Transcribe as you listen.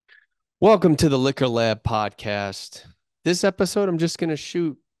Welcome to the Liquor Lab podcast. This episode, I'm just going to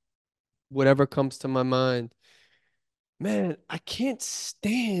shoot whatever comes to my mind. Man, I can't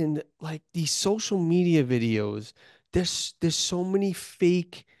stand like these social media videos. There's so many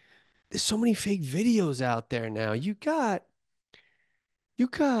fake videos out there now. You got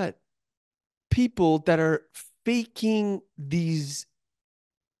people that are faking these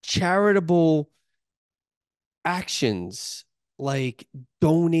charitable actions like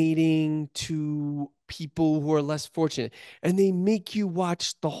donating to people who are less fortunate, and they make you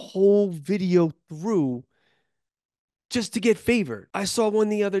watch the whole video through just to get favored. I saw one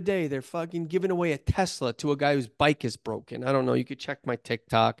the other day. They're fucking giving away a Tesla to a guy whose bike is broken. I don't know. You could check my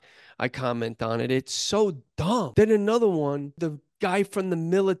TikTok. I comment on it. It's so dumb. Then another one, the guy from the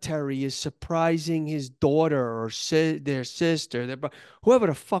military is surprising his daughter or their sister, whoever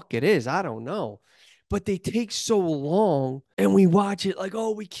the fuck it is. I don't know. But they take so long and we watch it like,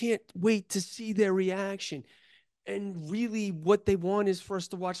 oh, we can't wait to see their reaction. And really, what they want is for us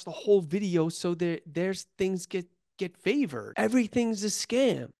to watch the whole video so there's things get favored. Everything's a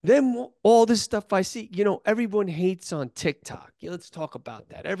scam. Then all this stuff I see, everyone hates on TikTok. Yeah, let's talk about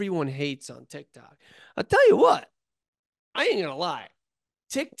that. Everyone hates on TikTok. I'll tell you what, I ain't gonna lie.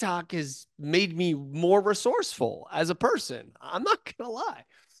 TikTok has made me more resourceful as a person. I'm not gonna lie.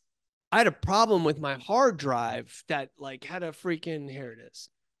 I had a problem with my hard drive that like had a freaking here it is.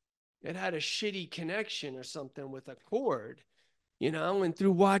 It had a shitty connection or something with a cord, and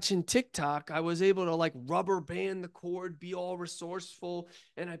through watching TikTok, I was able to like rubber band the cord, be all resourceful,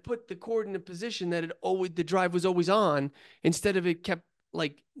 and I put the cord in a position that the drive was always on instead of it kept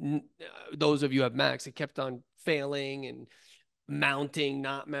like those of you have Macs, it kept on failing and mounting,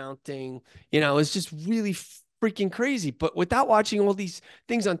 not mounting. It's just really freaking crazy. But without watching all these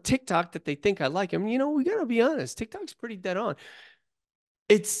things on TikTok that they think I like, I mean, we gotta be honest, TikTok's pretty dead on.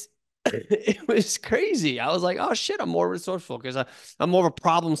 It's it was crazy. I was like, oh shit, I'm more resourceful because I'm more of a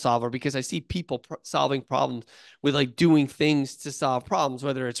problem solver because I see people solving problems with like doing things to solve problems,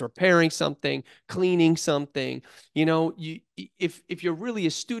 whether it's repairing something, cleaning something. If you're really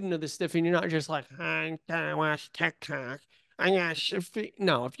a student of this stuff and you're not just like, I gotta watch TikTok. I got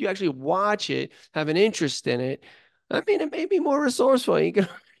no, if you actually watch it, have an interest in it, I mean, it may be more resourceful. You're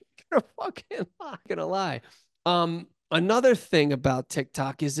fucking not gonna lie. Another thing about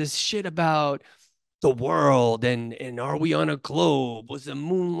TikTok is this shit about the world and are we on a globe? Was the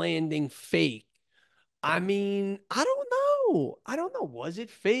moon landing fake? I mean, I don't know. I don't know. Was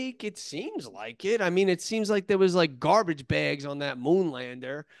it fake? It seems like it. I mean, it seems like there was like garbage bags on that moon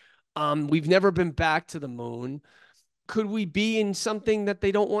lander. We've never been back to the moon. Could we be in something that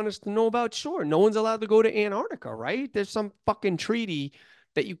they don't want us to know about? Sure. No one's allowed to go to Antarctica, right? There's some fucking treaty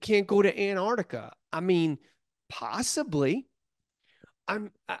that you can't go to Antarctica. I mean, possibly. I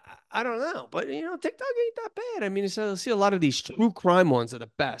don't know, but TikTok ain't that bad. I mean, I see a lot of these true crime ones are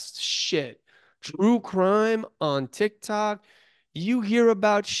the best. Shit, true crime on TikTok. You hear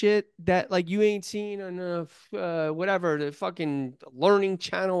about shit that like you ain't seen on whatever the fucking learning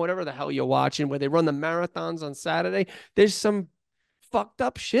channel, whatever the hell you're watching, where they run the marathons on Saturday. There's some fucked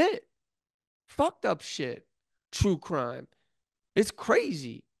up shit, fucked up shit. True crime. It's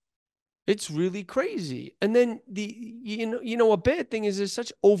crazy. It's really crazy. And then a bad thing is there's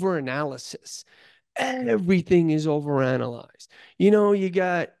such overanalysis. Everything is overanalyzed. You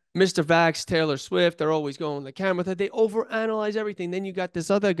got Mr. Vax, Taylor Swift, they're always going the camera that they overanalyze everything. Then you got this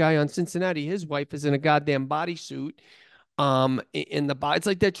other guy on Cincinnati, his wife is in a goddamn bodysuit. In the body, it's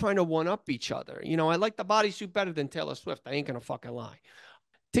like they're trying to one up each other. I like the bodysuit better than Taylor Swift. I ain't gonna fucking lie.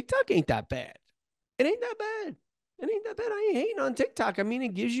 TikTok ain't that bad. It ain't that bad. It ain't that bad. I ain't hating on TikTok. I mean,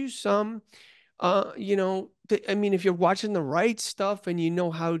 it gives you some I mean, if you're watching the right stuff and you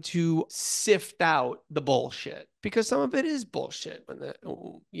know how to sift out the bullshit, because some of it is bullshit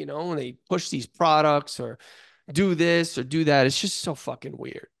when they push these products or do this or do that, it's just so fucking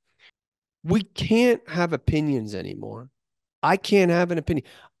weird. We can't have opinions anymore. I can't have an opinion.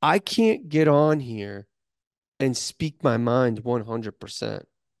 I can't get on here and speak my mind 100%.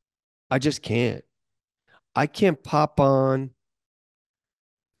 I just can't. I can't pop on,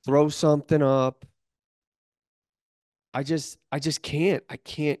 throw something up. I just can't. I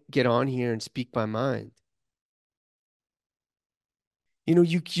can't get on here and speak my mind.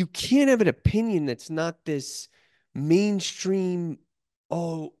 You can't have an opinion that's not this mainstream.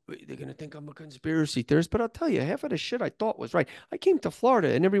 Oh, they're gonna think I'm a conspiracy theorist, but I'll tell you, half of the shit I thought was right. I came to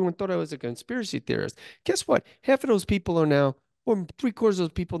Florida and everyone thought I was a conspiracy theorist. Guess what? Half of those people are now, or three-quarters of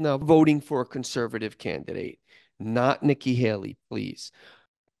those people now voting for a conservative candidate, not Nikki Haley, please.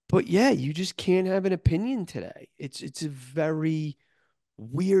 But yeah, you just can't have an opinion today. It's a very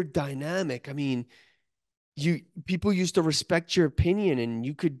weird dynamic. I mean, people used to respect your opinion, and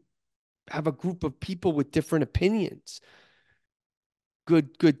you could have a group of people with different opinions.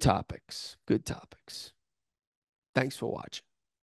 Good topics. Good topics. Thanks for watching.